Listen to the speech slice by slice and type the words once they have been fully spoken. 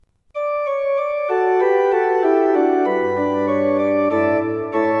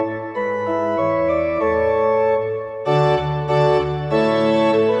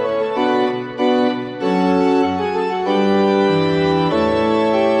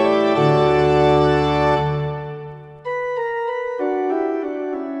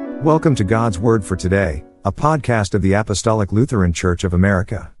Welcome to God's Word for Today, a podcast of the Apostolic Lutheran Church of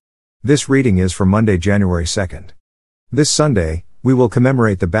America. This reading is for Monday, January 2nd. This Sunday, we will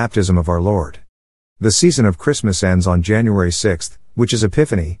commemorate the baptism of our Lord. The season of Christmas ends on January 6th, which is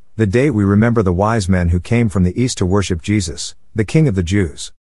Epiphany, the day we remember the wise men who came from the east to worship Jesus, the King of the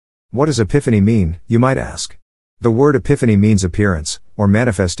Jews. What does Epiphany mean, you might ask? The word Epiphany means appearance, or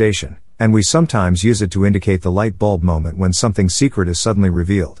manifestation, and we sometimes use it to indicate the light bulb moment when something secret is suddenly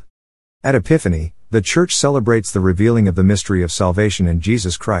revealed. At Epiphany, the Church celebrates the revealing of the mystery of salvation in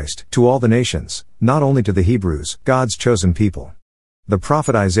Jesus Christ to all the nations, not only to the Hebrews, God's chosen people. The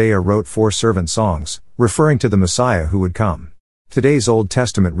prophet Isaiah wrote 4 servant songs, referring to the Messiah who would come. Today's Old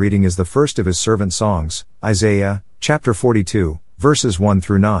Testament reading is the first of his servant songs, Isaiah, chapter 42, verses 1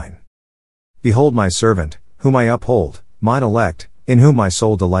 through 9. Behold my servant, whom I uphold, mine elect, in whom my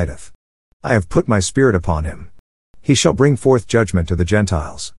soul delighteth. I have put my spirit upon him. He shall bring forth judgment to the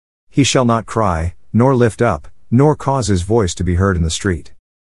Gentiles. He shall not cry, nor lift up, nor cause his voice to be heard in the street.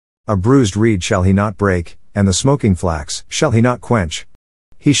 A bruised reed shall he not break, and the smoking flax shall he not quench.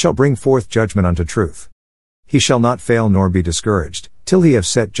 He shall bring forth judgment unto truth. He shall not fail nor be discouraged, till he have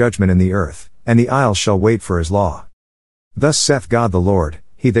set judgment in the earth, and the isles shall wait for his law. Thus saith God the Lord,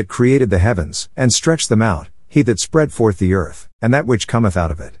 He that created the heavens, and stretched them out, He that spread forth the earth, and that which cometh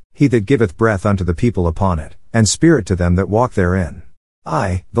out of it, He that giveth breath unto the people upon it, and spirit to them that walk therein.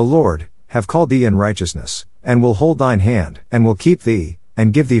 I, the Lord, have called thee in righteousness, and will hold thine hand, and will keep thee,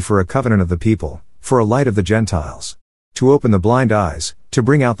 and give thee for a covenant of the people, for a light of the Gentiles. To open the blind eyes, to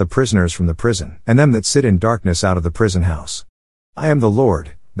bring out the prisoners from the prison, and them that sit in darkness out of the prison house. I am the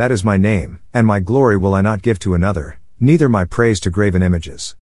Lord, that is my name, and my glory will I not give to another, neither my praise to graven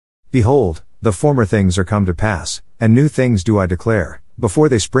images. Behold, the former things are come to pass, and new things do I declare, before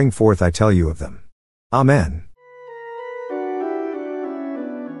they spring forth I tell you of them. Amen.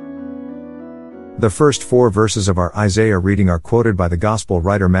 The first 4 verses of our Isaiah reading are quoted by the Gospel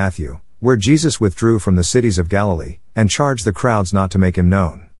writer Matthew, where Jesus withdrew from the cities of Galilee, and charged the crowds not to make him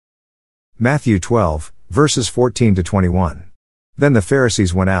known. Matthew 12, verses 14 to 21. Then the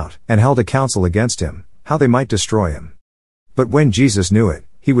Pharisees went out, and held a council against him, how they might destroy him. But when Jesus knew it,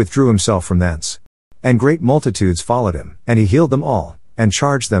 he withdrew himself from thence. And great multitudes followed him, and he healed them all, and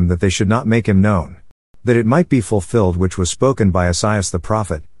charged them that they should not make him known. That it might be fulfilled which was spoken by Esaias the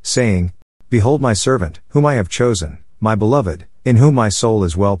prophet, saying, Behold my servant, whom I have chosen, my beloved, in whom my soul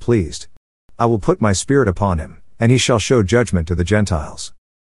is well pleased. I will put my spirit upon him, and he shall show judgment to the Gentiles.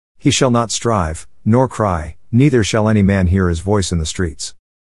 He shall not strive, nor cry, neither shall any man hear his voice in the streets.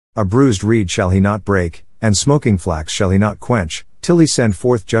 A bruised reed shall he not break, and smoking flax shall he not quench, till he send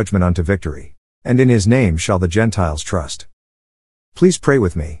forth judgment unto victory. And in his name shall the Gentiles trust. Please pray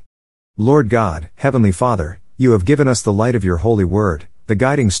with me. Lord God, Heavenly Father, you have given us the light of your holy word, the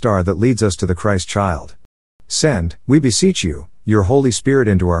guiding star that leads us to the Christ child. Send, we beseech you, your Holy Spirit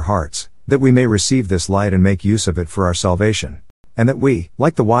into our hearts, that we may receive this light and make use of it for our salvation. And that we,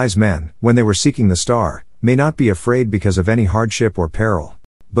 like the wise men, when they were seeking the star, may not be afraid because of any hardship or peril,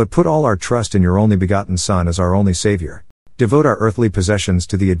 but put all our trust in your only begotten Son as our only Savior. Devote our earthly possessions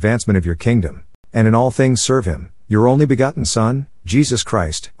to the advancement of your kingdom, and in all things serve him, your only begotten Son, Jesus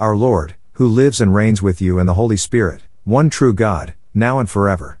Christ, our Lord, who lives and reigns with you and the Holy Spirit, one true God, now and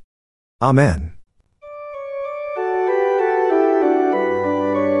forever. Amen.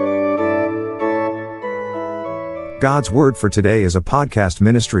 God's Word for Today is a podcast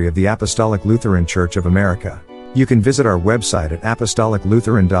ministry of the Apostolic Lutheran Church of America. You can visit our website at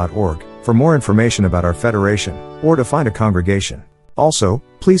apostoliclutheran.org for more information about our federation, or to find a congregation. Also,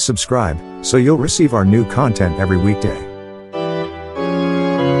 please subscribe, so you'll receive our new content every weekday.